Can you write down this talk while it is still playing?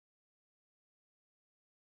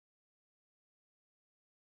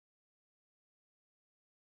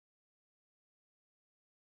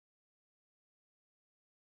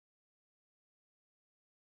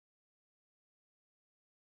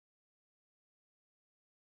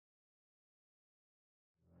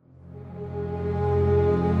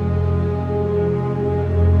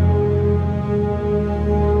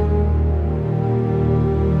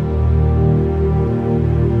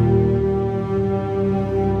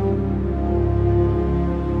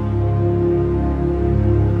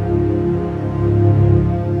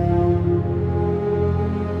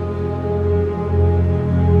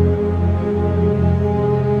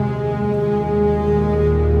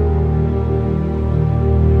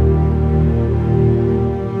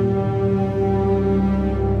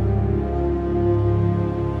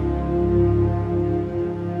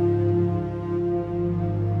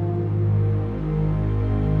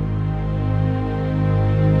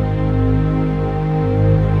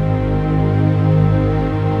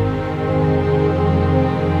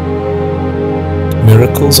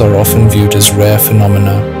Miracles are often viewed as rare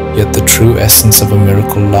phenomena, yet the true essence of a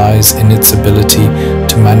miracle lies in its ability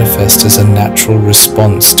to manifest as a natural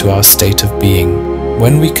response to our state of being.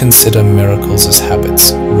 When we consider miracles as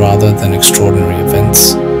habits rather than extraordinary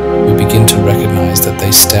events, we begin to recognize that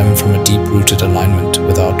they stem from a deep-rooted alignment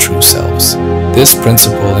with our true selves. This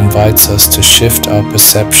principle invites us to shift our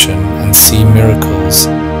perception and see miracles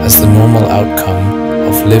as the normal outcome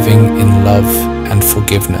of living in love and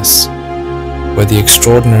forgiveness, where the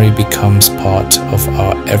extraordinary becomes part of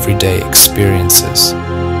our everyday experiences.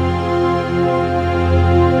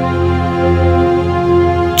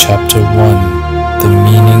 Chapter 1: The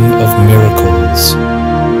Meaning of Miracles.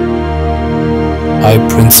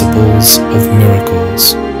 Principles of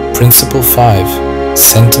Miracles. Principle 5.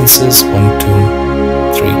 Sentences 1, 2,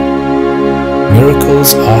 3.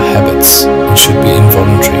 Miracles are habits and should be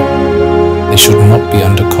involuntary. They should not be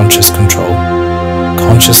under conscious control.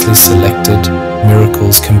 Consciously selected,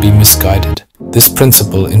 miracles can be misguided. This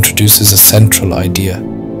principle introduces a central idea.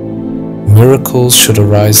 Miracles should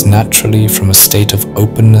arise naturally from a state of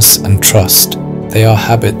openness and trust. They are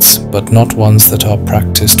habits, but not ones that are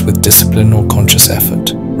practiced with discipline or conscious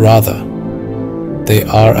effort. Rather, they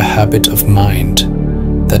are a habit of mind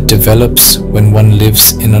that develops when one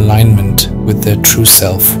lives in alignment with their true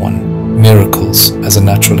self. Miracles as a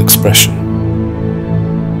natural expression.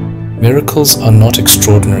 Miracles are not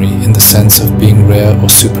extraordinary in the sense of being rare or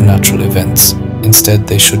supernatural events. Instead,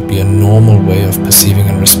 they should be a normal way of perceiving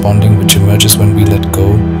and responding, which emerges when we let go,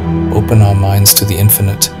 open our minds to the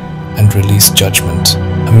infinite, and release judgment.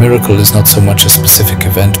 A miracle is not so much a specific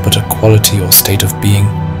event, but a quality or state of being.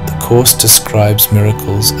 The Course describes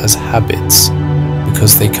miracles as habits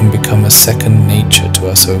because they can become a second nature to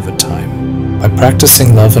us over time. By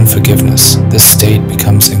practicing love and forgiveness, this state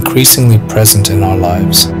becomes increasingly present in our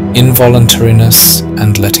lives. Involuntariness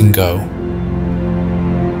and letting go.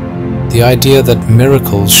 The idea that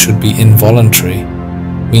miracles should be involuntary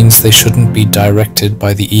means they shouldn't be directed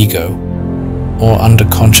by the ego or under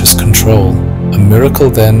conscious control. A miracle,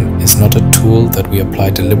 then, is not a tool that we apply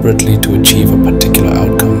deliberately to achieve a particular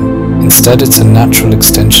outcome. Instead, it's a natural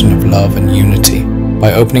extension of love and unity.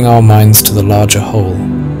 By opening our minds to the larger whole,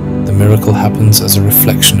 the miracle happens as a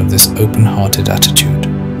reflection of this open-hearted attitude.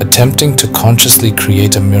 Attempting to consciously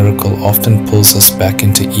create a miracle often pulls us back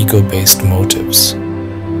into ego-based motives,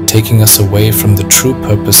 taking us away from the true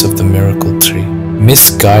purpose of the miracle tree.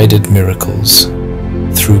 Misguided miracles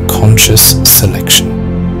through conscious selection.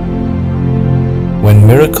 When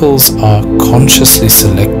miracles are consciously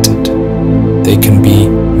selected, they can be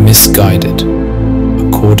misguided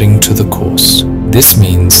according to the Course. This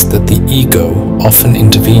means that the ego often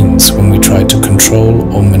intervenes when we try to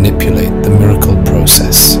control or manipulate the miracle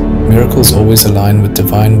process. Miracles always align with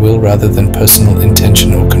divine will rather than personal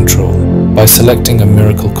intention or control. By selecting a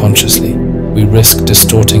miracle consciously, we risk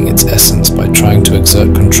distorting its essence by trying to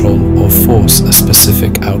exert control or force a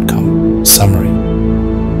specific outcome. Summary.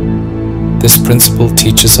 This principle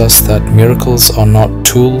teaches us that miracles are not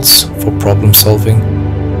tools for problem solving,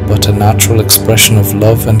 but a natural expression of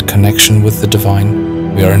love and connection with the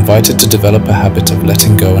divine. We are invited to develop a habit of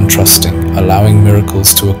letting go and trusting, allowing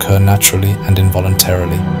miracles to occur naturally and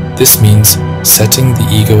involuntarily. This means setting the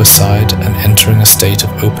ego aside and entering a state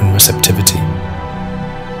of open receptivity,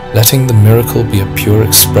 letting the miracle be a pure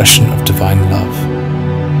expression of divine love.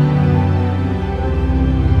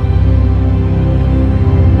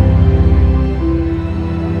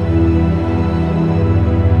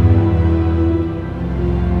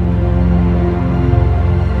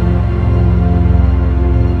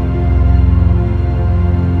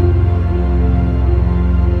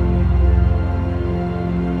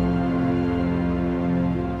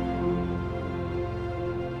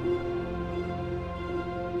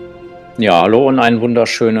 Ja, hallo und einen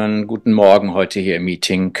wunderschönen guten Morgen heute hier im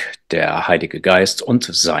Meeting, der Heilige Geist und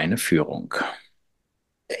seine Führung.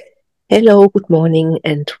 Hello, good morning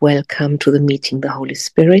and welcome to the meeting, the Holy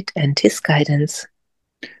Spirit and His guidance.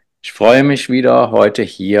 Ich freue mich wieder, heute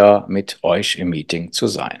hier mit euch im Meeting zu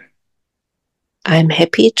sein. I'm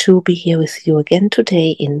happy to be here with you again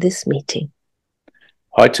today in this meeting.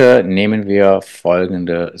 Heute nehmen wir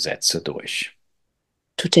folgende Sätze durch.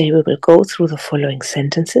 Today we will go through the following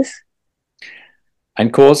sentences.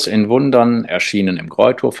 Ein Kurs in Wundern, erschienen im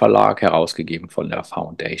Greutow Verlag, herausgegeben von der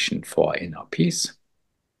Foundation for Inner Peace.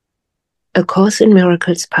 A Course in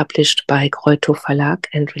Miracles published by Greutow Verlag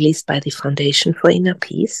and released by the Foundation for Inner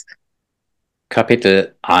Peace.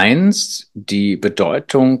 Kapitel 1, die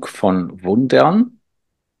Bedeutung von Wundern.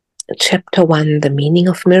 Chapter 1, the meaning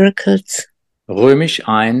of miracles. Römisch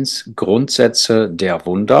 1, Grundsätze der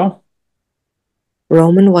Wunder.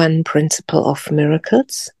 Roman 1 Principle of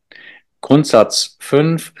Miracles. Grundsatz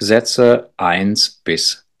 5, Sätze 1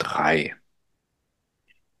 bis 3.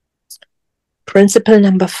 Principle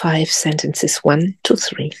number 5, sentences 1 to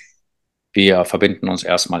 3. Wir verbinden uns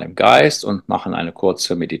erstmal im Geist und machen eine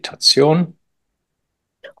kurze Meditation.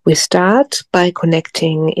 We start by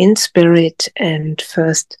connecting in spirit, and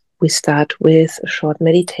first we start with a short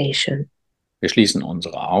meditation. Wir schließen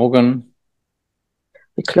unsere Augen,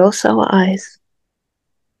 We close our eyes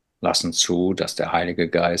lassen zu, dass der Heilige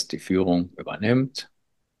Geist die Führung übernimmt.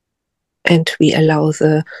 and we allow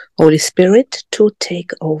the Holy Spirit to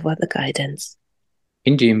take over the guidance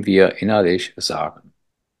Indem wir innerlich sagen,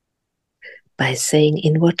 by saying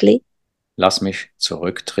inwardly, lass mich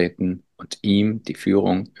zurücktreten und ihm die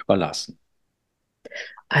Führung überlassen.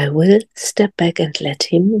 I will step back and let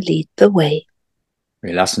him lead the way.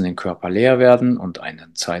 Wir lassen den Körper leer werden und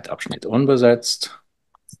einen Zeitabschnitt unbesetzt.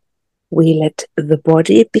 We let the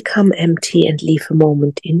body become empty and leave a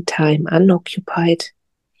moment in time unoccupied,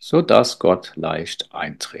 Sodass Gott leicht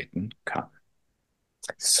eintreten kann.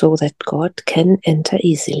 so that God can enter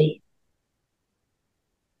easily.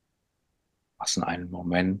 Lassen einen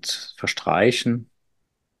Moment verstreichen.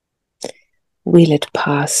 We let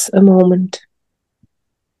pass a moment.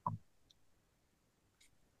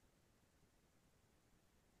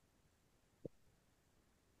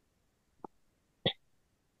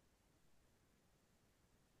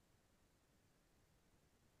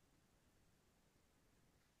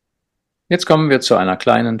 Jetzt kommen wir zu einer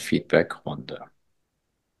kleinen Feedback-Runde.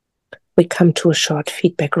 We come to a short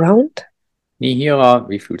feedback round. Nihira,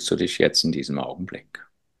 wie fühlst du dich jetzt in diesem Augenblick?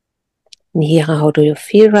 Nihira, how do you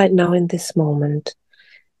feel right now in this moment?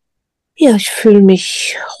 Ja, ich fühle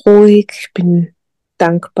mich ruhig, ich bin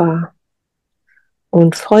dankbar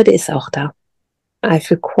und Freude ist auch da. I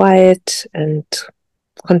feel quiet and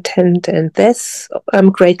content and this,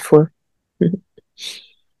 I'm grateful.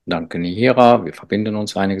 Danke, Nihira. Wir verbinden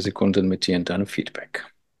uns einige Sekunden mit dir in deinem Feedback.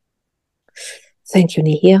 Thank you,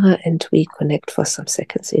 Nihira, and we connect for some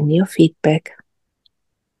seconds in your feedback.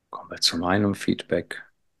 Kommen wir zu meinem Feedback.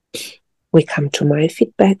 We come to my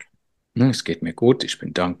feedback. Es geht mir gut, ich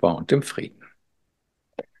bin dankbar und im Frieden.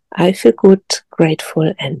 I feel good,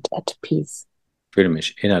 grateful and at peace. Ich fühle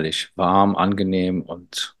mich innerlich warm, angenehm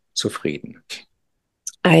und zufrieden.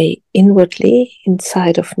 I inwardly,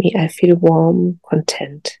 inside of me, I feel warm,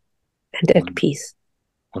 content and at peace.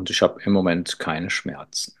 Und ich habe im Moment keine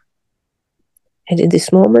Schmerzen. And in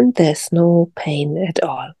this moment, there's no pain at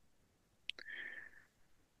all.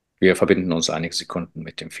 Wir verbinden uns einige Sekunden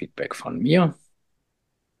mit dem Feedback von mir.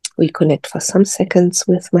 We connect for some seconds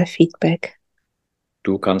with my feedback.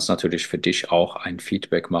 Du kannst natürlich für dich auch ein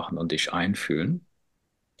Feedback machen und dich einfühlen.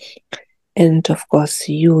 And of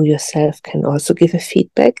course, you yourself can also give a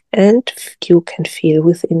feedback and you can feel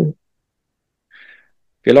within.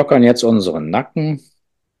 Wir lockern jetzt unseren Nacken.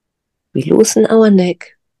 We loosen our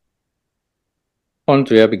neck. Und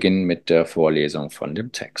wir beginnen mit der Vorlesung von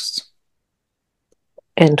dem Text.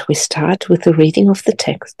 And we start with the reading of the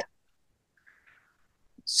text.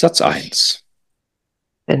 Satz 1.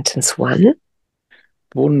 Sentence 1.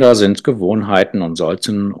 Wunder sind Gewohnheiten und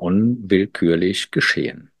sollten unwillkürlich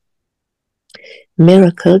geschehen.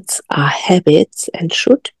 Miracles are habits and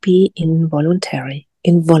should be involuntary.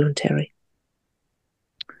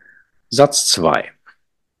 Satz 2.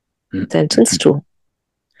 Sentence 2.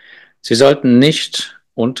 Sie sollten nicht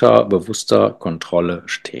unter bewusster Kontrolle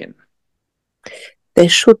stehen. They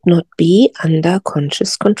should not be under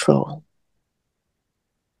conscious control.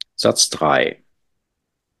 Satz 3.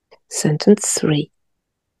 Sentence 3.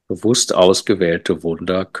 Bewusst ausgewählte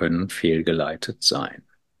Wunder können fehlgeleitet sein.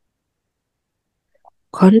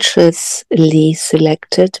 Consciously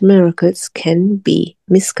selected miracles can be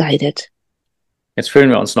misguided. Jetzt fühlen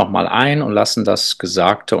wir uns nochmal ein und lassen das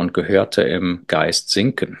Gesagte und Gehörte im Geist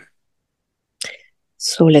sinken.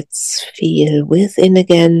 So let's feel within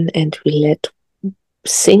again and we let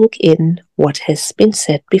sink in what has been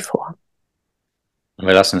said before. Und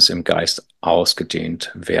wir lassen es im Geist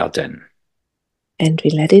ausgedehnt werden. And we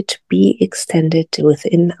let it be extended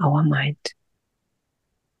within our mind.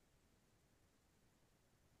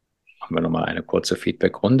 Haben wir nochmal eine kurze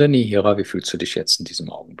Feedback-Runde. Nihira, wie fühlst du dich jetzt in diesem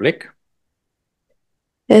Augenblick?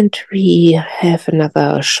 And we have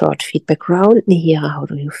another short feedback round. Nihira, how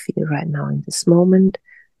do you feel right now in this moment?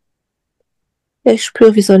 Ich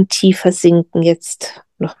spüre, wie so ein tiefer Sinken jetzt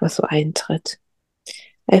nochmal so eintritt.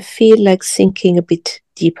 I feel like sinking a bit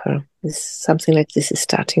deeper. Something like this is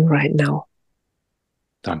starting right now.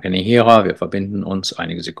 Danke, Nihira. Wir verbinden uns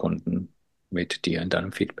einige Sekunden mit dir in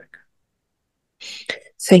deinem Feedback.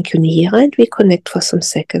 Thank you, Nihira, and we connect for some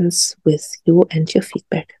seconds with you and your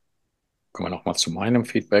feedback. Kommen wir nochmal zu meinem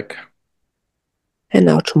Feedback. And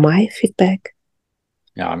now to my feedback.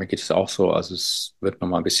 Ja, mir geht es auch so. Also es wird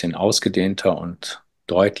nochmal ein bisschen ausgedehnter und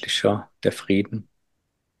deutlicher, der Frieden.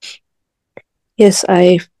 Yes,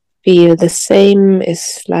 I feel the same.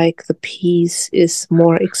 It's like the peace is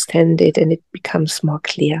more extended and it becomes more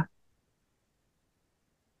clear.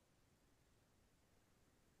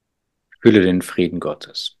 Ich fühle den Frieden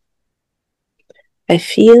Gottes. I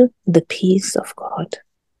feel the peace of God.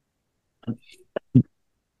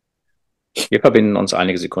 Wir verbinden uns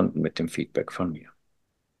einige Sekunden mit dem Feedback von mir.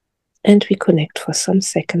 And we connect for some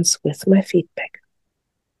seconds with my feedback.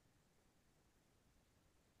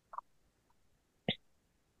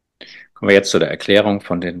 Kommen wir jetzt zu der Erklärung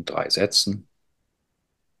von den 3 Sätzen.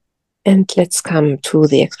 And let's come to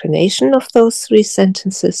the explanation of those 3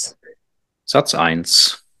 sentences. Satz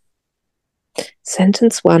 1.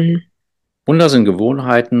 Sentence 1. Wunder sind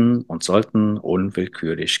Gewohnheiten und sollten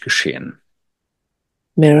unwillkürlich geschehen.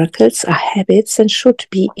 Miracles are habits and should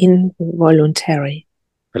be involuntary.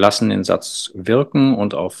 Wir lassen den Satz wirken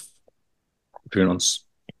und fühlen uns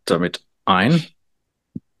damit ein.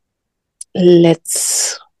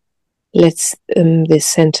 Let's this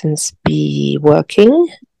sentence be working,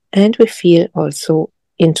 and we feel also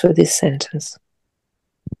into this sentence.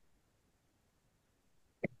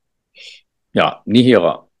 Ja,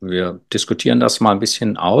 Nihira, wir diskutieren das mal ein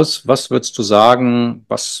bisschen aus. Was würdest du sagen,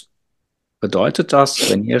 was bedeutet das,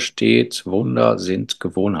 wenn hier steht, Wunder sind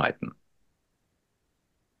Gewohnheiten?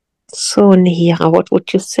 So, Nihira, what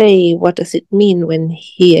would you say? What does it mean when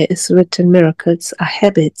here is written miracles are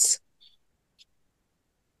habits?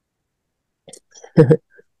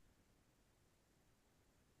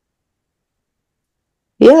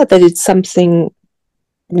 Yeah, that it's something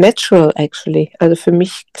natural actually. Also für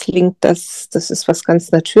mich klingt das, dass es was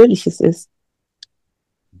ganz Natürliches ist.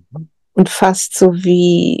 Und fast so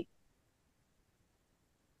wie,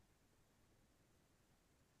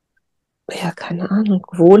 ja, keine Ahnung,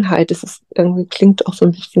 Gewohnheit. Es ist irgendwie, klingt auch so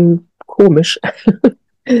ein bisschen komisch.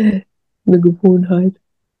 Eine Gewohnheit,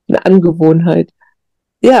 eine Angewohnheit.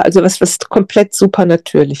 Ja, also was komplett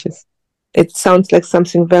Supernatürliches. It sounds like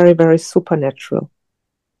something very, very supernatural.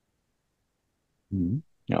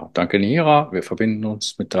 Ja, danke, Nihira. Wir verbinden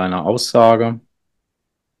uns mit deiner Aussage.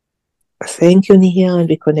 Thank you, Nihira, and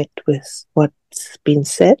we connect with what's been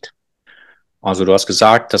said. Also du hast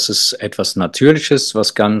gesagt, das ist etwas Natürliches,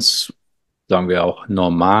 was ganz, sagen wir auch,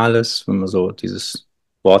 Normales, wenn wir so dieses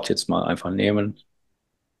Wort jetzt mal einfach nehmen.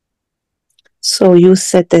 So you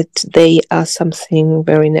said that they are something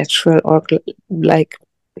very natural or like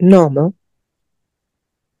normal.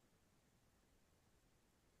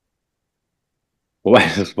 Wobei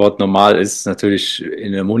das Wort normal ist natürlich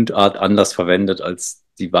in der Mundart anders verwendet als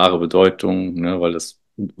die wahre Bedeutung, ne, weil das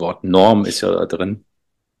Wort Norm ist ja da drin.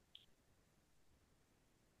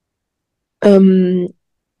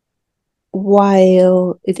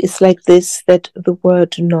 While it is like this, that the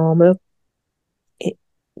word normal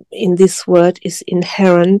in this word is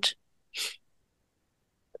inherent.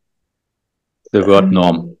 The word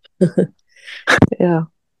Norm. Ja.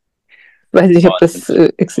 Weiß nicht, ob das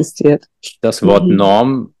existiert. Das Wort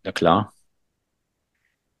Norm, ja klar.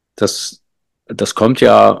 Das kommt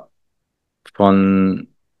ja von,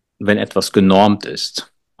 wenn etwas genormt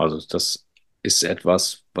ist. Also das ist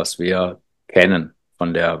etwas, was wir kennen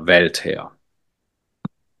von der Welt her.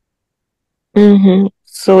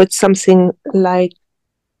 So it's something like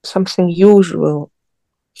something usual.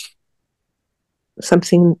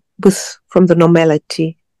 Something from the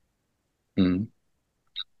normality.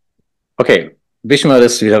 Okay, wischen wir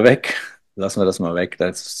das wieder weg. Lassen wir das mal weg.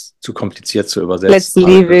 Das ist zu kompliziert zu übersetzen. Let's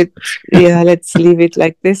leave it. Yeah, let's leave it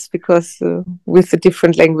like this because with the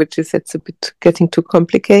different languages it's a bit getting too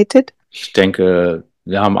complicated. Ich denke,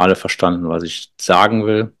 wir haben alle verstanden, was ich sagen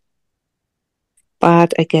will.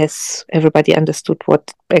 But I guess everybody understood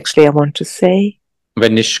what actually I want to say.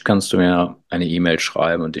 Wenn nicht, kannst du mir eine E-Mail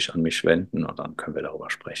schreiben und dich an mich wenden und dann können wir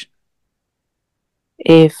darüber sprechen.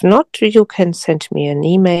 If not, you can send me an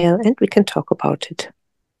email and we can talk about it.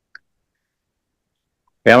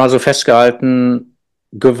 Wir haben also festgehalten,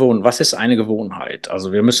 was ist eine Gewohnheit?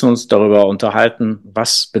 Also wir müssen uns darüber unterhalten,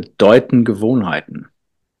 was bedeuten Gewohnheiten?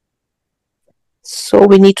 So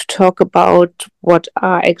we need to talk about what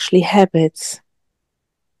are actually habits.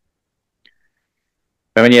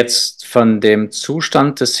 Wenn man jetzt von dem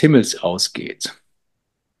Zustand des Himmels ausgeht.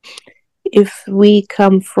 If we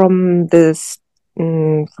come from the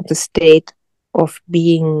state of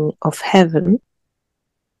being of heaven.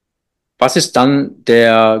 Was ist dann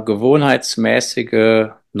der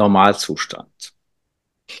gewohnheitsmäßige Normalzustand?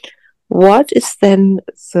 What is then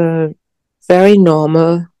the very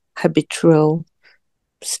normal, habitual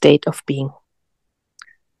state of being?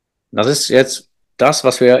 Das ist jetzt das,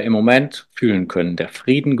 was wir im Moment fühlen können, der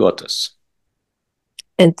Frieden Gottes.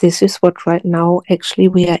 And this is what right now actually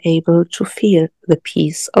we are able to feel, the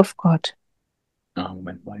peace of God.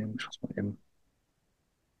 Moment mal, ich muss mal eben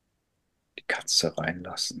die Katze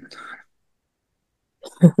reinlassen.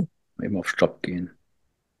 Mal eben auf Stopp gehen.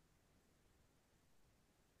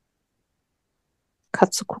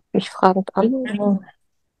 Katze guckt mich fragend an.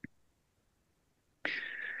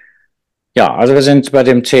 Ja, also wir sind bei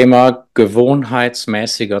dem Thema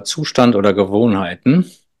gewohnheitsmäßiger Zustand oder Gewohnheiten.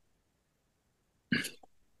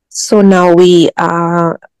 So now we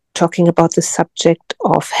are talking about the subject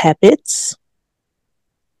of habits.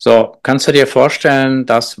 So, kannst du dir vorstellen,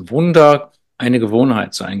 dass Wunder eine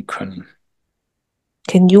Gewohnheit sein können?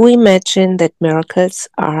 Can you imagine that miracles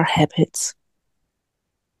are habits?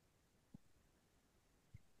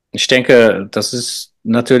 Ich denke, das ist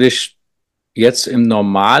natürlich jetzt im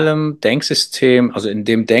normalen Denksystem, also in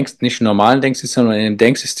dem nicht normalen Denksystem, sondern in dem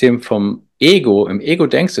Denksystem vom Ego, im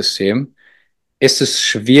Ego-Denksystem, ist es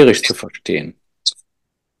schwierig zu verstehen.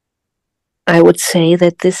 I would say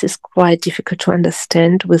that this is quite difficult to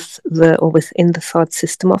understand within the thought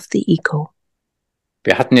system of the ego.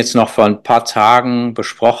 Wir hatten jetzt noch vor ein paar Tagen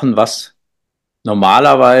besprochen, was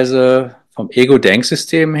normalerweise vom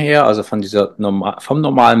Ego-Denksystem her, also von vom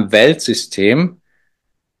normalen Weltsystem,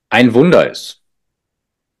 ein Wunder ist.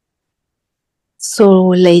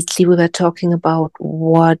 So lately we were talking about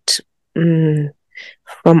what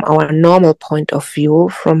from our normal point of view,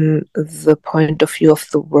 from the point of view of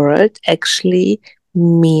the world, actually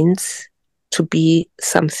means to be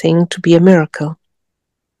something, to be a miracle.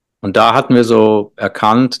 Und da hatten wir so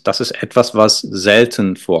erkannt, das ist etwas, was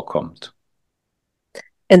selten vorkommt.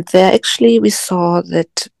 And there actually we saw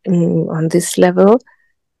that on this level,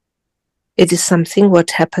 it is something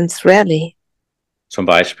what happens rarely. Zum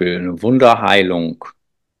Beispiel eine Wunderheilung.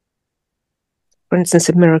 For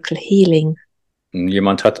instance, a miracle healing.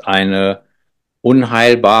 Jemand hat eine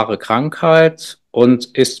unheilbare Krankheit und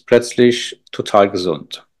ist plötzlich total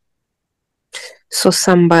gesund. So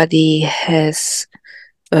somebody has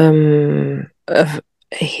an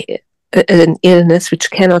illness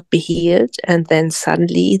which cannot be healed, and then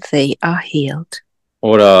suddenly they are healed.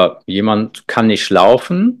 Oder jemand kann nicht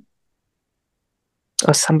laufen.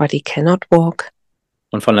 Or somebody cannot walk.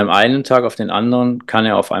 Und von dem einen Tag auf den anderen kann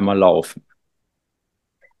er auf einmal laufen.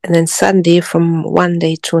 And then suddenly, from one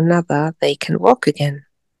day to another, they can walk again.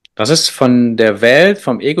 Das ist von der Welt,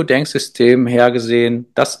 vom Ego-Denksystem her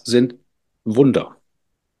gesehen, das sind Wunder.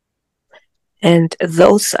 And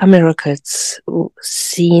those are miracles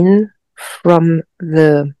seen from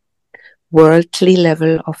the worldly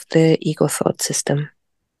level of the ego thought system.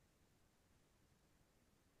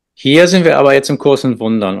 Hier sind wir aber jetzt im Kurs in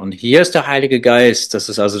Wundern und hier ist der Heilige Geist, das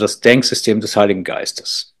ist also das Denksystem des Heiligen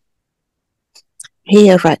Geistes.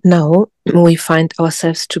 Here right now, we find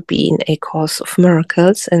ourselves to be in a course of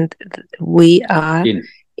miracles, and we are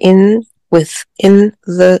within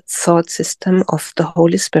the thought system of the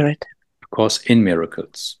Holy Spirit. Course in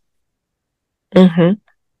Miracles.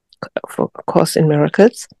 Course in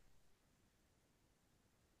Miracles.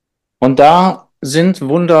 Und da sind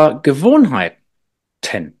Wunder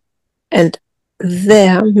Gewohnheiten. And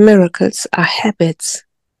their miracles are habits.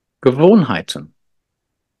 Gewohnheiten.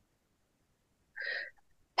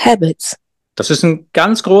 Habits. Das ist ein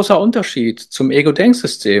ganz großer Unterschied zum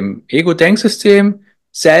Ego-Denksystem. Ego-Denksystem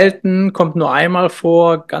selten, kommt nur einmal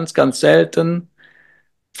vor, ganz, ganz selten,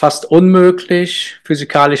 fast unmöglich,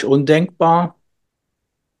 physikalisch undenkbar.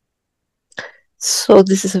 So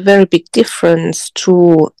this is a very big difference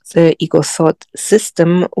to the ego thought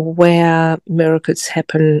system, where miracles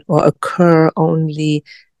happen or occur only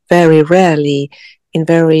very rarely in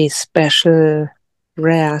very special,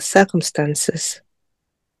 rare circumstances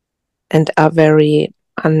and are very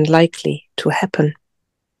unlikely to happen.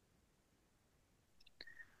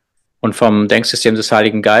 Und vom Denksystem des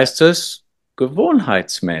Heiligen Geistes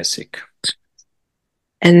gewohnheitsmäßig.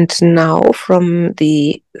 And now from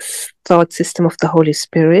the thought system of the Holy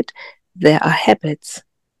Spirit, there are habits.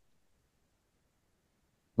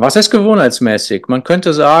 Was ist gewohnheitsmäßig? Man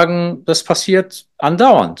könnte sagen, das passiert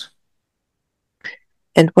andauernd.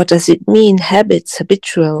 And what does it mean, habits,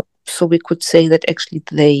 habitual? So we could say that actually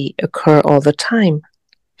they occur all the time.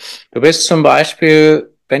 Du bist zum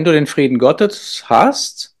Beispiel, wenn du den Frieden Gottes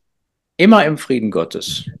hast, immer im Frieden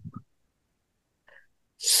Gottes.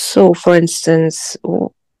 So, for instance,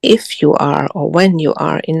 if you are or when you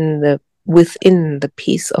are within the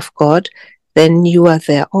peace of God, then you are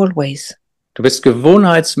there always. Du bist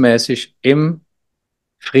gewohnheitsmäßig im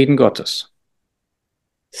Frieden Gottes.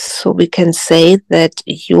 So we can say that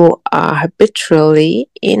you are habitually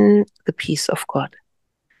in the peace of God.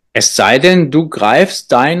 Es sei denn, du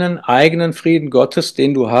greifst deinen eigenen Frieden Gottes,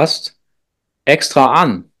 den du hast, extra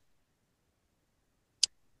an.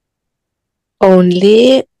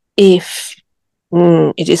 Only if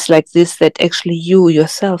it is like this, that actually you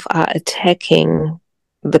yourself are attacking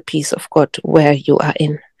the peace of God where you are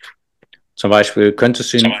in. Zum Beispiel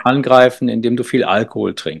könntest du ihn angreifen, indem du viel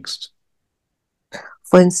Alkohol trinkst.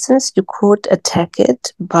 For instance, you could attack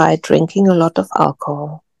it by drinking a lot of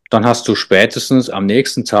alcohol. Dann hast du spätestens am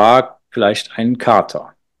nächsten Tag vielleicht einen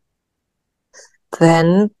Kater.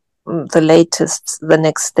 Then the latest, the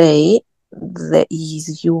next day,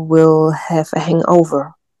 you will have a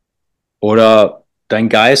hangover. Oder dein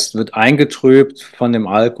Geist wird eingetrübt von dem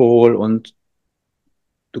Alkohol und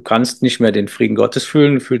du kannst nicht mehr den Frieden Gottes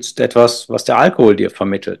fühlen, du fühlst etwas, was der Alkohol dir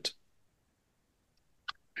vermittelt.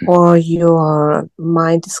 Or your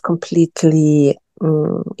mind is completely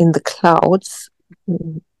in the clouds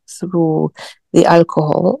through the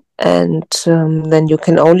alcohol, and then you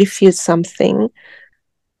can only feel something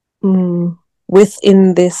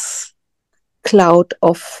within this cloud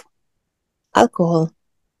of alcohol.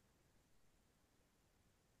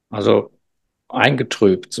 Also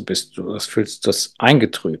eingetrübt, so bist du, das fühlst das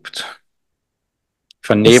eingetrübt, It's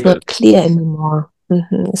vernebelt. not clear anymore.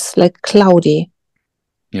 It's like cloudy.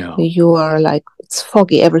 Ja, You are like, it's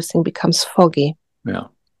foggy, everything becomes foggy. ja.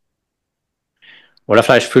 Oder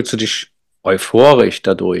vielleicht fühlst du dich euphorisch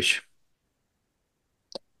dadurch.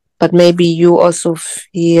 But maybe you also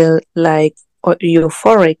feel like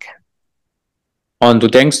euphoric. Und du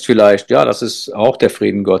denkst vielleicht, ja, das ist auch der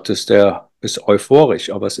Frieden Gottes, der ist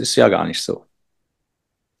euphorisch, aber es ist ja gar nicht so.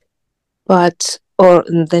 Or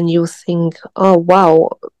then you think, oh wow,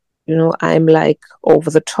 I'm like over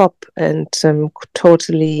the top and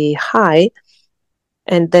totally high,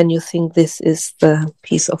 and then you think this is the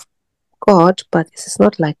peace of God, but this is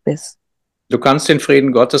not like this. Du kannst den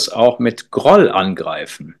Frieden Gottes auch mit Groll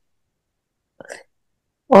angreifen.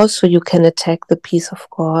 Also, you can attack the peace of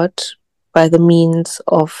God by the means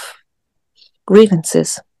of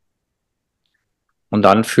grievances. Und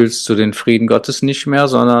dann fühlst du den Frieden Gottes nicht mehr,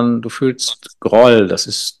 sondern du fühlst Groll. Das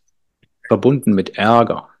ist verbunden mit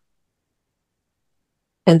Ärger.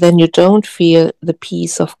 And then you don't feel the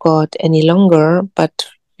peace of God any longer, but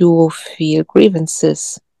you feel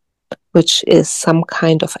grievances, which is some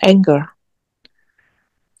kind of anger.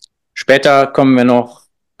 Später kommen wir noch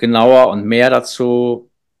genauer und mehr dazu,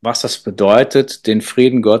 was das bedeutet, den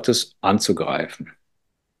Frieden Gottes anzugreifen.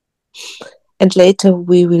 And later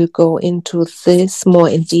we will go into this more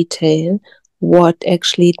in detail, what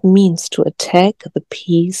actually it means to attack the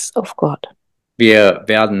peace of God. Wir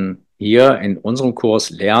werden hier in unserem Kurs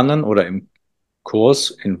lernen oder im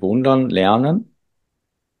Kurs in Wundern lernen.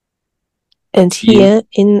 And here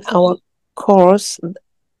in our course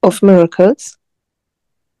of miracles,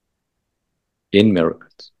 In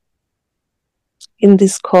Miracles, in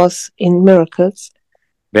this course in miracles,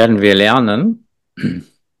 werden wir lernen,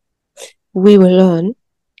 we will learn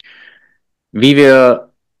wie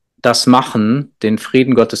wir das machen, den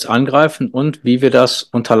Frieden Gottes angreifen und wie wir das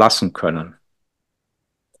unterlassen können.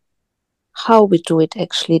 how we do it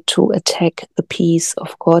actually to attack the peace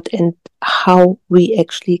of God and how we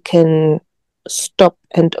actually can stop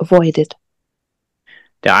and avoid it.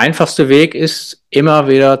 Der einfachste Weg ist, immer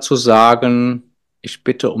wieder zu sagen, ich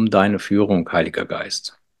bitte um deine Führung, Heiliger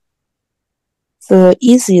Geist. The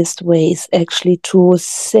easiest way is actually to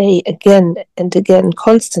say again and again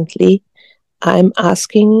constantly, I'm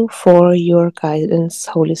asking for your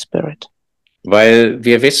guidance, Holy Spirit. Weil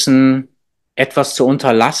wir wissen, etwas zu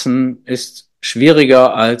unterlassen ist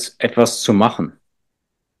schwieriger als etwas zu machen.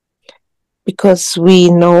 Because we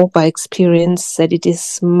know by experience that it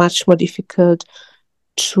is much more difficult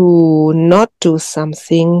to not do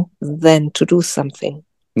something than to do something.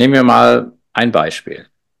 Nehmen wir mal ein Beispiel.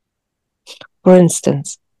 For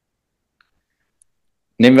instance,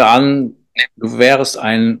 Nehmen wir an, du wärst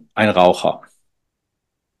ein Raucher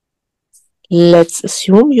let's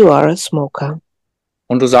assume you are a smoker.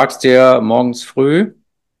 und du sagst dir morgens früh,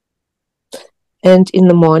 And in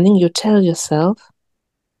the morning you tell yourself,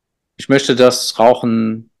 ich möchte das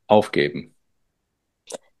Rauchen aufgeben.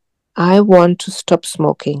 I want to stop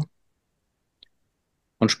smoking.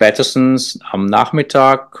 Und spätestens am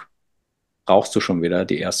Nachmittag rauchst du schon wieder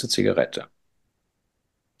die erste Zigarette.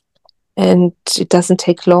 And it doesn't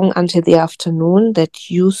take long until the afternoon that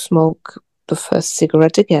you smoke the first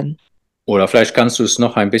cigarette again. Oder vielleicht kannst du es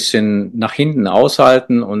noch ein bisschen nach hinten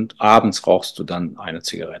aushalten und abends rauchst du dann eine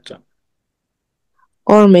Zigarette.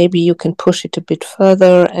 Or maybe you can push it a bit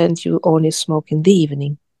further and you only smoke in the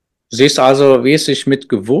evening. Du siehst also, wie es sich mit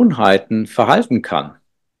Gewohnheiten verhalten kann.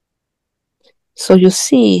 So you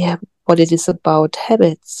see what it is about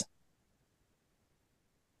habits.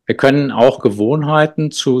 Wir können auch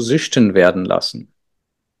Gewohnheiten zu Süchten werden lassen.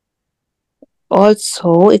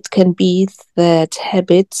 Also, it can be that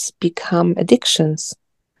habits become addictions.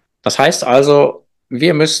 Das heißt also,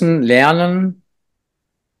 wir müssen lernen,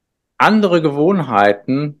 andere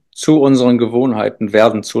Gewohnheiten zu unseren Gewohnheiten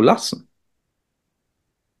werden zu lassen.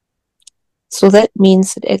 So that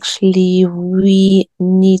means that actually we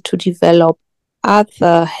need to develop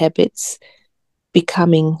other habits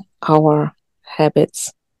becoming our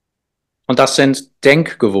habits. Und das sind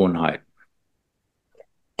Denkgewohnheiten.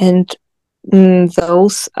 And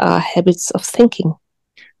those are habits of thinking.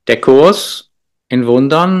 Der Kurs in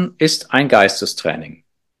Wundern ist ein Geistestraining.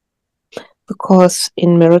 Because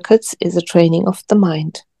in miracles is a training of the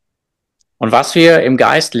mind. Und was wir im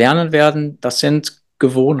Geist lernen werden, das sind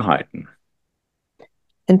Gewohnheiten.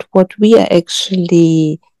 And what we are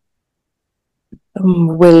actually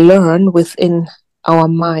will learn within our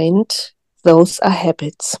mind, those are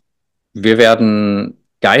habits. Wir werden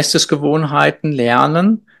Geistesgewohnheiten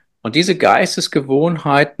lernen und diese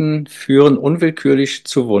Geistesgewohnheiten führen unwillkürlich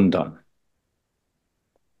zu Wundern.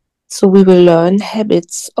 So we will learn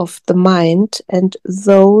habits of the mind, and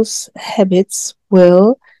those habits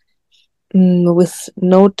will, with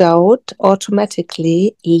no doubt,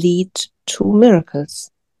 automatically lead to miracles.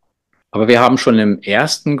 Aber wir haben schon im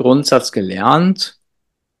ersten Grundsatz gelernt,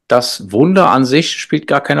 dass Wunder an sich spielt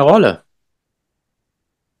gar keine Rolle.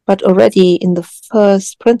 But already in the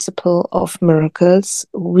first principle of miracles,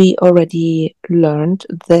 we already learned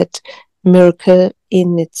that a miracle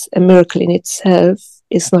in itself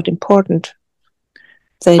is not important.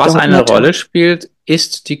 They Was don't eine matter. Rolle spielt,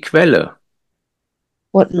 ist die Quelle,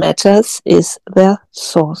 What matters is their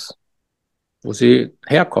source, wo sie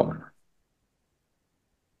herkommen.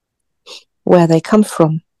 where they come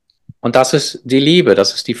from. Und das ist die Liebe,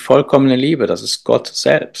 das ist die vollkommene Liebe, das ist Gott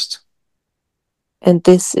selbst. And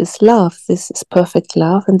this is love. This is perfect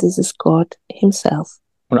love, and this is God Himself.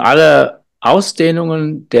 Und alle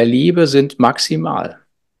Ausdehnungen der Liebe sind maximal.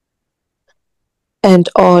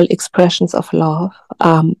 And all expressions of love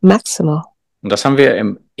are maximal. Und das haben wir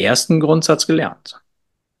im ersten Grundsatz gelernt.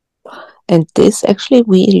 And this actually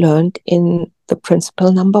we learned in the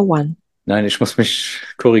principle number 1. Nein, ich muss mich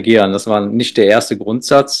korrigieren. Das war nicht der erste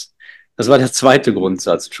Grundsatz. Das war der zweite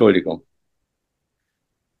Grundsatz. Entschuldigung.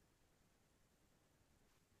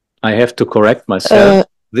 I have to correct myself.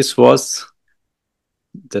 This was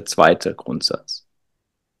der zweite Grundsatz.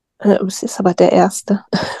 Es ist aber der erste.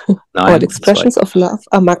 Nein, All expressions of love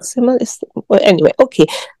are maximal. Anyway, okay.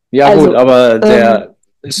 Ja also, gut, aber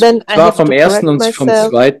es war vom ersten und myself. vom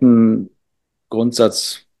zweiten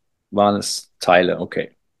Grundsatz waren es Teile.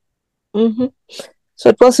 Okay. Mm-hmm. So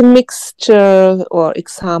it was a mixture or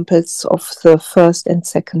examples of the first and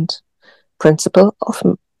second principle of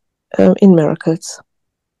in miracles.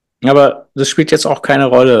 Aber das spielt jetzt auch keine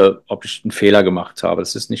Rolle, ob ich einen Fehler gemacht habe.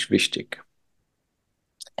 Das ist nicht wichtig.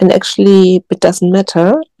 And actually, it doesn't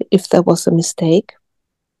matter if there was a mistake.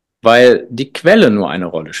 Weil die Quelle nur eine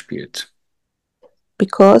Rolle spielt.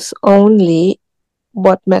 Because only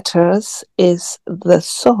what matters is the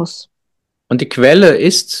source. Und die Quelle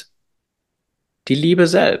ist die Liebe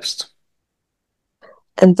selbst.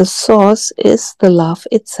 And the source is the love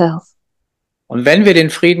itself. Und wenn wir den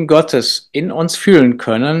Frieden Gottes in uns fühlen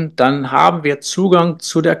können, dann haben wir Zugang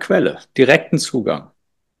zu der Quelle, direkten Zugang.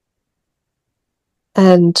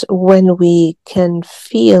 And when we can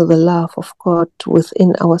feel the love of God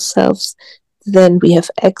within ourselves, then we have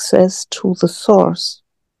access to the source.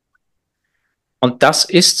 Und das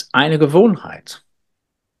ist eine Gewohnheit.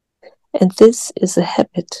 And this is a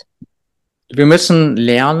habit. Wir müssen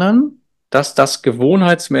lernen, dass das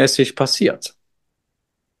gewohnheitsmäßig passiert.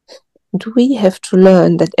 And we have to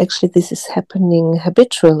learn that actually this is happening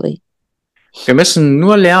habitually. Wir müssen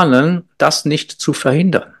nur lernen, das nicht zu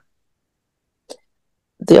verhindern.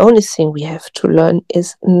 The only thing we have to learn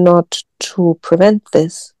is not to prevent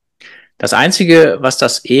this. Das Einzige, was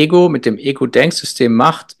das Ego mit dem Ego-Denksystem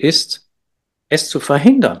macht, ist, es zu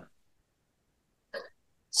verhindern.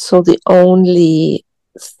 So the only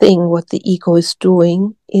thing what the ego is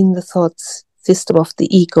doing in the thought system of the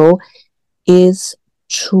ego is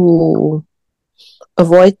to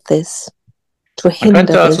avoid this, to Man hinder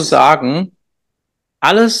könnte also this. sagen,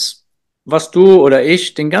 alles, was du oder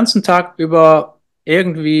ich den ganzen Tag über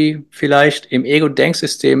irgendwie vielleicht im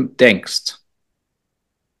Ego-Denksystem denkst,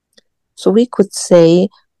 So we could say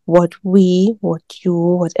what we, what you,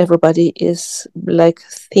 what everybody is like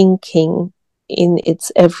thinking in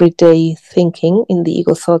its everyday thinking in the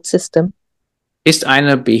ego thought system ist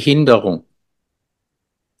eine Behinderung,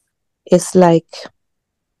 is like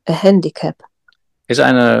a handicap, ist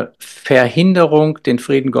eine Verhinderung, den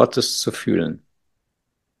Frieden Gottes zu fühlen.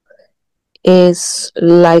 is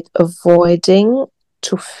like avoiding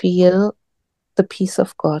to feel the peace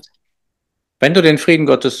of God. Wenn du den Frieden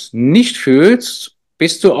Gottes nicht fühlst,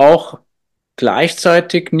 bist du auch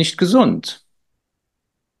gleichzeitig nicht gesund.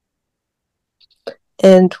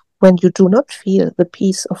 And when you do not feel the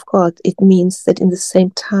peace of God, it means that in the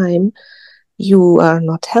same time you are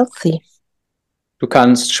not healthy. Du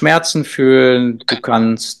kannst Schmerzen fühlen, du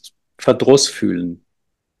kannst Verdruss fühlen.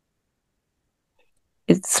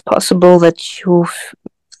 It's possible that you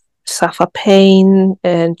suffer pain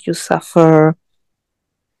and you suffer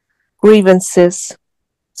grievances,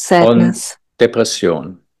 sadness, Und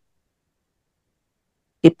Depression.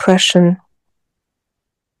 depression.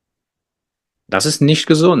 Das ist nicht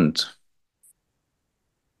gesund.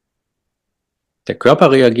 Der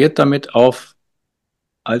Körper reagiert damit auf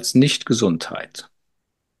als Nichtgesundheit.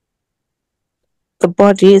 The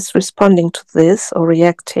body is responding to this or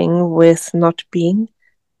reacting with not being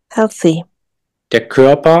healthy. Der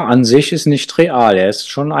Körper an sich ist nicht real, er ist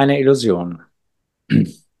schon eine Illusion.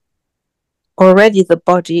 Already the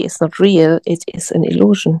body is not real, it is an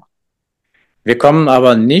illusion. Wir kommen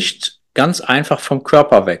aber nicht ganz einfach vom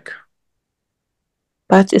Körper weg.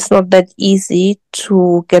 But it's not that easy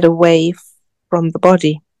to get away from the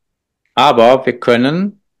body. Aber wir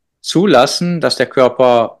können zulassen, dass der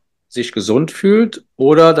Körper sich gesund fühlt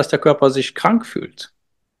oder dass der Körper sich krank fühlt.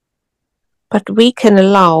 But we can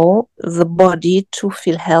allow the body to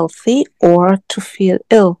feel healthy or to feel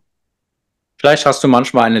ill. Vielleicht hast du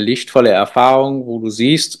manchmal eine lichtvolle Erfahrung, wo du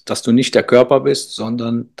siehst, dass du nicht der Körper bist,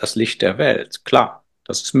 sondern das Licht der Welt. Klar,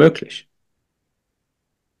 das ist möglich.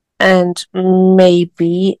 And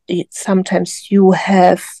maybe sometimes you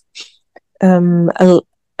have a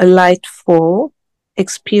lightful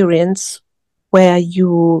experience where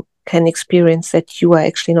you can experience that you are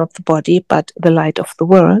actually not the body, but the light of the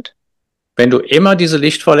world. Wenn du immer diese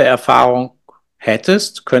lichtvolle Erfahrung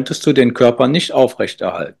hättest, könntest du den Körper nicht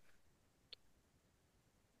aufrechterhalten.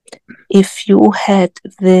 If you had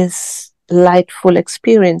this lightful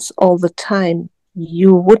experience all the time,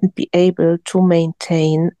 you wouldn't be able to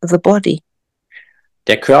maintain the body.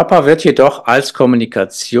 Der Körper wird jedoch als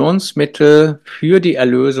Kommunikationsmittel für die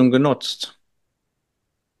Erlösung genutzt.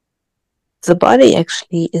 The body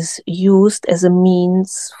actually is used as a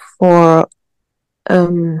means for,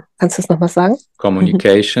 kannst du das nochmal sagen?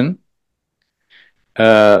 Communication.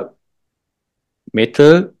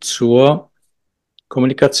 Mittel zur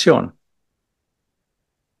Kommunikation.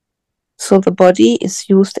 So the body is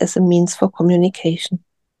used as a means for communication.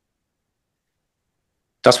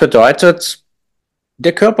 Das bedeutet,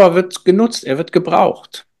 der Körper wird genutzt, er wird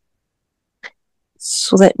gebraucht.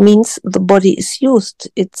 So that means the body is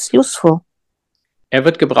used, it's useful. Er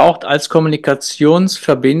wird gebraucht als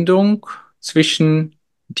Kommunikationsverbindung zwischen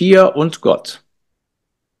dir und Gott.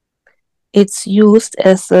 It's used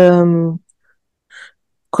as a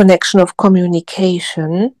connection of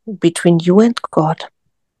communication between you and God.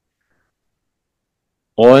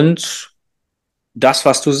 Und das,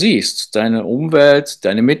 was du siehst, deine Umwelt,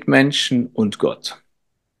 deine Mitmenschen und Gott.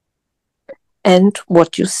 And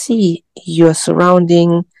what you see, your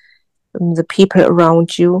surrounding, the people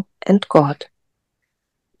around you and God.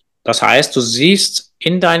 Das heißt, du siehst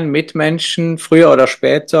in deinen Mitmenschen früher oder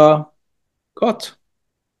später Gott.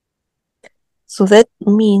 So that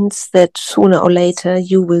means that sooner or later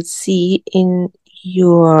you will see in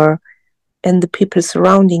your and the people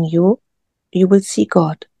surrounding you, you will see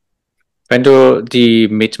God. Wenn du die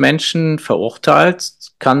Mitmenschen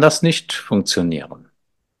verurteilst, kann das nicht funktionieren.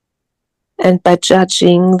 And by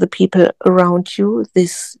judging the people around you,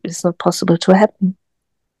 this is not possible to happen.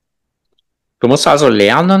 Du musst also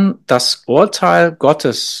lernen, das Urteil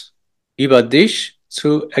Gottes über dich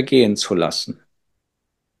zu ergehen zu lassen.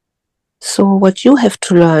 So what you have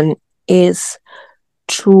to learn is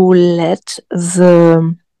to let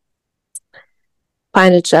the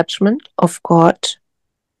final judgment of God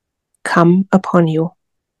come upon you.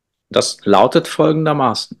 Das lautet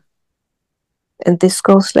folgendermaßen. And this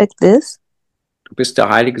goes like this. Du bist der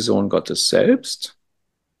heilige Sohn Gottes selbst.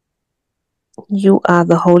 You are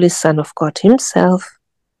the Holy Son of God himself.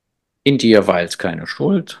 In dir weilt keine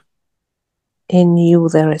Schuld. In you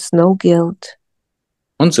there is no guilt.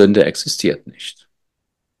 Und Sünde existiert nicht.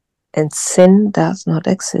 And sin does not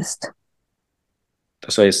exist.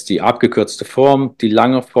 Das heißt, die abgekürzte Form, die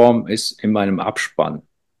lange Form ist in meinem Abspann.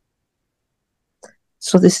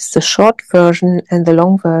 So this is the short version and the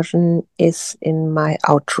long version is in my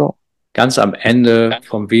outro. Ganz am Ende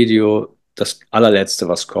vom Video, das allerletzte,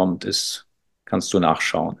 was kommt, ist, kannst du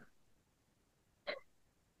nachschauen.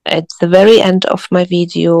 At the very end of my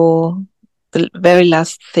video, the very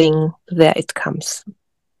last thing, there it comes.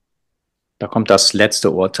 Da kommt das letzte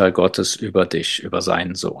Urteil Gottes über dich, über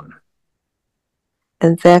seinen Sohn.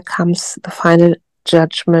 And there comes the final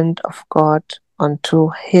judgment of God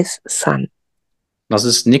onto his son. Das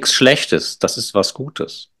ist nichts Schlechtes, das ist was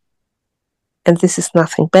Gutes. And this is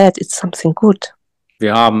nothing bad, it's something good.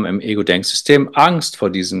 Wir haben im Ego-Denksystem Angst vor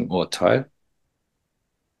diesem Urteil.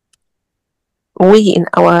 We in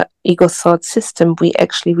our ego thought system, we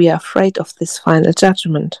are afraid of this final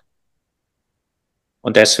judgment.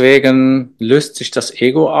 Und deswegen löst sich das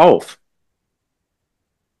Ego auf.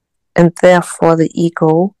 And therefore the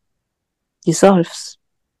ego dissolves.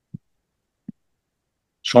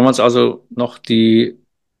 Schauen wir uns also noch die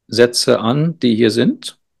Sätze an, die hier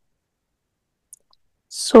sind.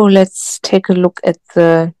 So let's take a look at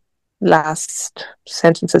the last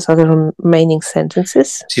sentences or the remaining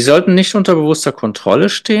sentences. Sie sollten nicht unter bewusster Kontrolle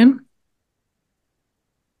stehen.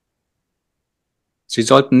 Sie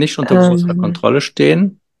sollten nicht unter bewusster Kontrolle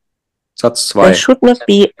stehen. Satz They 2. should not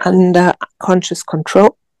be under conscious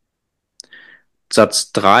control.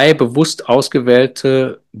 Satz 3. Bewusst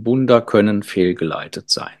ausgewählte Wunder können fehlgeleitet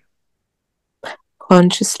sein.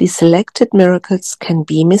 Consciously selected miracles can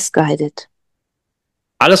be misguided.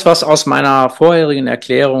 Alles, was aus meiner vorherigen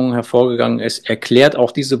Erklärung hervorgegangen ist, erklärt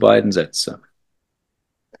auch diese beiden Sätze.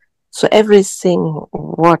 So everything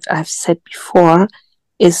what I've said before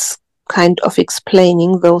is kind of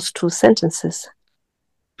explaining those two sentences.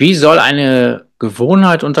 Wie soll eine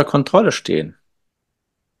Gewohnheit unter Kontrolle stehen?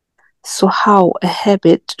 So how a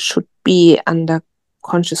habit should be under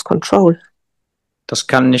conscious control. Das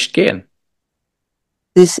kann nicht gehen.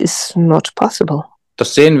 This is not possible.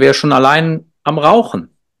 Das sehen wir schon allein am Rauchen.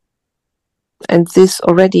 And this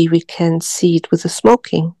already we can see it with the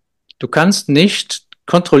smoking. Du kannst nicht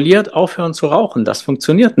kontrolliert aufhören zu rauchen. Das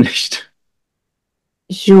funktioniert nicht.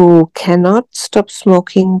 You cannot stop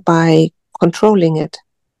smoking by controlling it.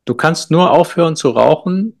 Du kannst nur aufhören zu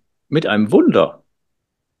rauchen mit einem Wunder,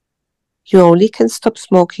 You only can stop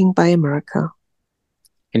smoking by a miracle.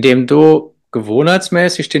 indem du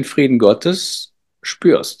gewohnheitsmäßig den Frieden Gottes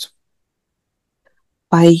spürst.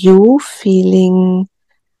 By you feeling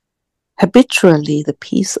habitually the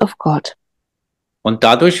peace of God. Und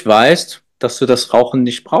dadurch weißt, dass du das Rauchen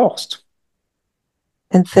nicht brauchst.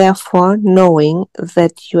 And therefore knowing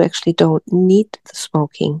that you actually don't need the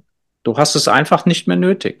smoking. Du hast es einfach nicht mehr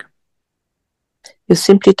nötig. You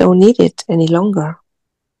simply don't need it any longer.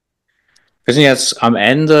 Wir sind jetzt am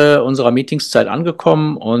Ende unserer Meetingszeit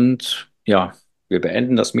angekommen und ja, wir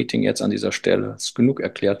beenden das Meeting jetzt an dieser Stelle. Es ist genug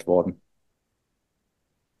erklärt worden.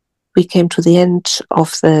 We came to the end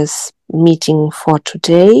of this meeting for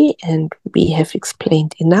today and we have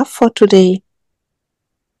explained enough for today.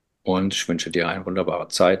 Und ich wünsche dir eine wunderbare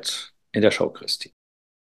Zeit in der Schau Christi.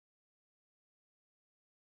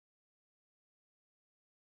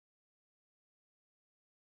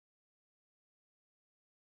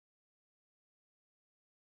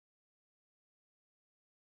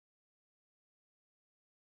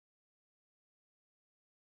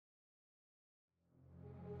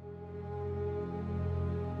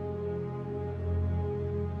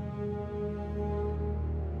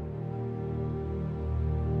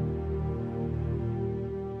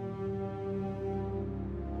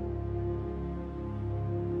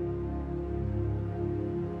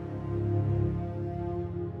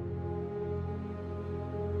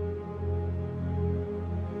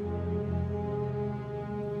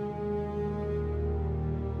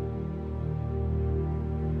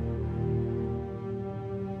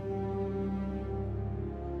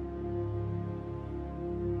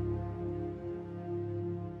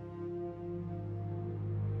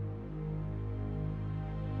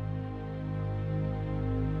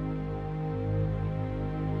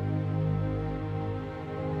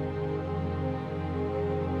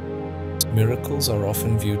 Miracles are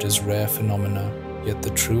often viewed as rare phenomena, yet the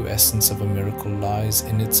true essence of a miracle lies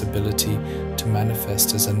in its ability to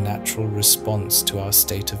manifest as a natural response to our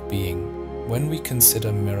state of being. When we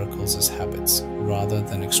consider miracles as habits rather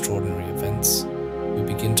than extraordinary events, we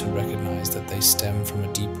begin to recognize that they stem from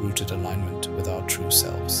a deep-rooted alignment with our true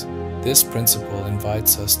selves. This principle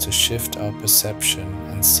invites us to shift our perception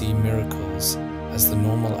and see miracles as the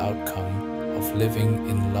normal outcome of living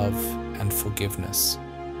in love and forgiveness,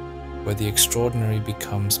 where the extraordinary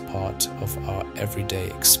becomes part of our everyday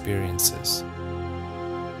experiences.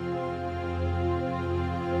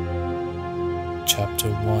 Chapter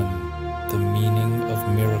 1, The Meaning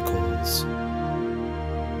of Miracles.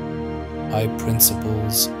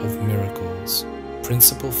 Principles of Miracles.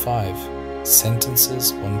 Principle 5,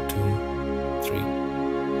 Sentences 1 to 3.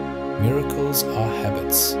 Miracles are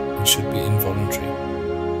habits and should be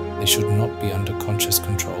involuntary. They should not be under conscious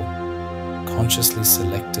control. Consciously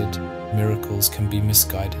selected miracles can be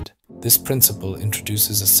misguided. This principle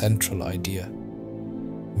introduces a central idea.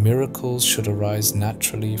 Miracles should arise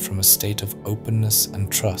naturally from a state of openness and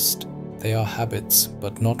trust. They are habits,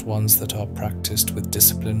 but not ones that are practiced with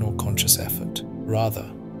discipline or conscious effort. Rather,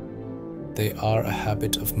 they are a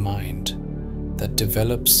habit of mind that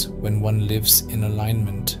develops when one lives in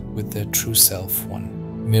alignment with their true self one.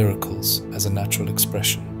 Miracles as a natural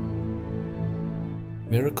expression.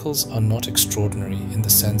 Miracles are not extraordinary in the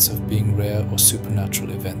sense of being rare or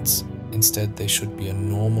supernatural events. Instead, they should be a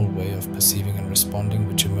normal way of perceiving and responding,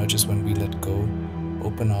 which emerges when we let go,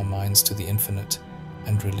 open our minds to the infinite,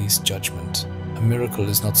 and release judgment. A miracle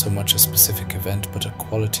is not so much a specific event, but a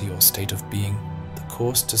quality or state of being. The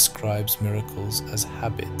Course describes miracles as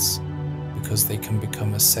habits because they can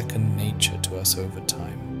become a second nature to us over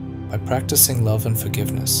time. By practicing love and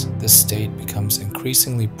forgiveness, this state becomes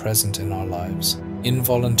increasingly present in our lives.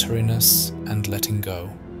 Involuntariness and letting go.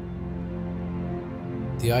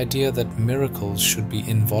 The idea that miracles should be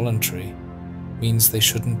involuntary means they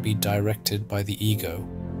shouldn't be directed by the ego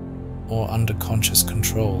or under conscious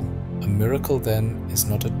control. A miracle then is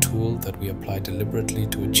not a tool that we apply deliberately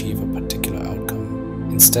to achieve a particular outcome.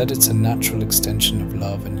 Instead, it's a natural extension of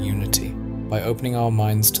love and unity. By opening our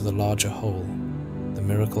minds to the larger whole, the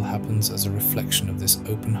miracle happens as a reflection of this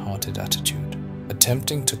open-hearted attitude.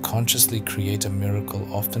 Attempting to consciously create a miracle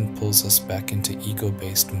often pulls us back into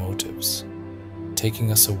ego-based motives,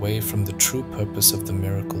 taking us away from the true purpose of the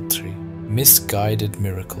miracle tree. Misguided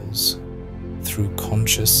miracles through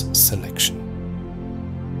conscious selection.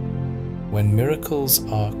 When miracles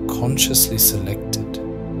are consciously selected,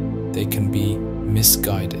 they can be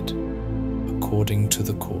misguided according to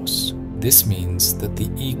the Course. This means that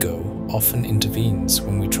the ego often intervenes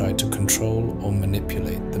when we try to control or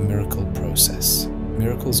manipulate the miracle process.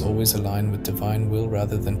 Miracles always align with divine will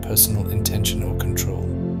rather than personal intention or control.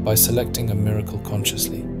 By selecting a miracle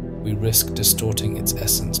consciously, we risk distorting its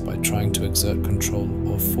essence by trying to exert control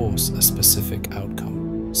or force a specific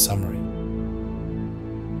outcome. Summary.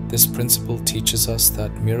 This principle teaches us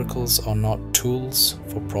that miracles are not tools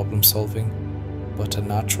for problem solving, but a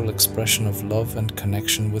natural expression of love and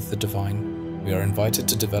connection with the divine. We are invited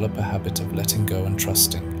to develop a habit of letting go and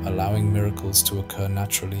trusting, allowing miracles to occur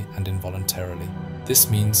naturally and involuntarily.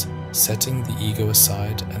 This means setting the ego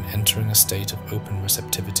aside and entering a state of open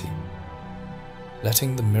receptivity,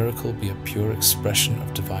 letting the miracle be a pure expression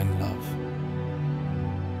of divine love.